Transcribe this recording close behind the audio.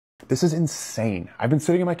This is insane. I've been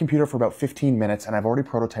sitting at my computer for about 15 minutes and I've already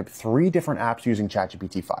prototyped 3 different apps using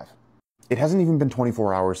ChatGPT 5. It hasn't even been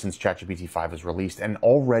 24 hours since ChatGPT 5 was released, and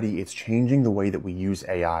already it's changing the way that we use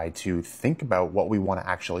AI to think about what we want to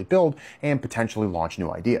actually build and potentially launch new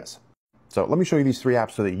ideas. So let me show you these 3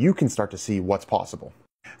 apps so that you can start to see what's possible.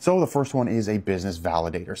 So the first one is a business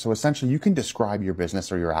validator. So essentially you can describe your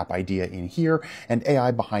business or your app idea in here, and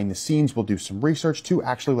AI behind the scenes will do some research to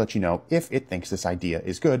actually let you know if it thinks this idea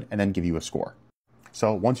is good and then give you a score.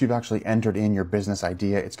 So once you've actually entered in your business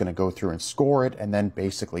idea, it's going to go through and score it and then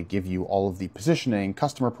basically give you all of the positioning,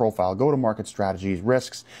 customer profile, go-to-market strategies,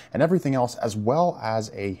 risks, and everything else, as well as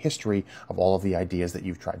a history of all of the ideas that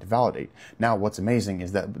you've tried to validate. Now, what's amazing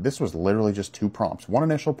is that this was literally just 2 prompts, one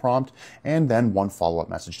initial prompt and then 1 follow-up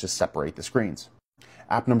message to separate the screens.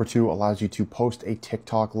 App number 2 allows you to post a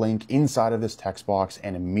TikTok link inside of this text box,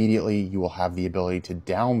 and immediately you will have the ability to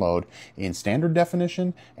download in standard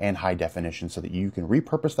definition and high definition so that you can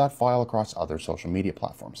repurpose that file across other social media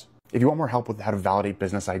platforms. If you want more help with how to validate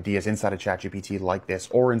business ideas inside of ChatGPT like this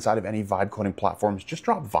or inside of any vibe coding platforms, just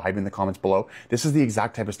drop vibe in the comments below. This is the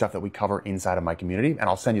exact type of stuff that we cover inside of my community, and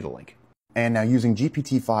I'll send you the link. And now using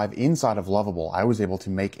GPT-5 inside of Lovable, I was able to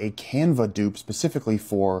make a Canva dupe specifically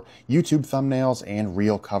for YouTube thumbnails and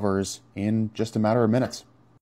reel covers in just a matter of minutes.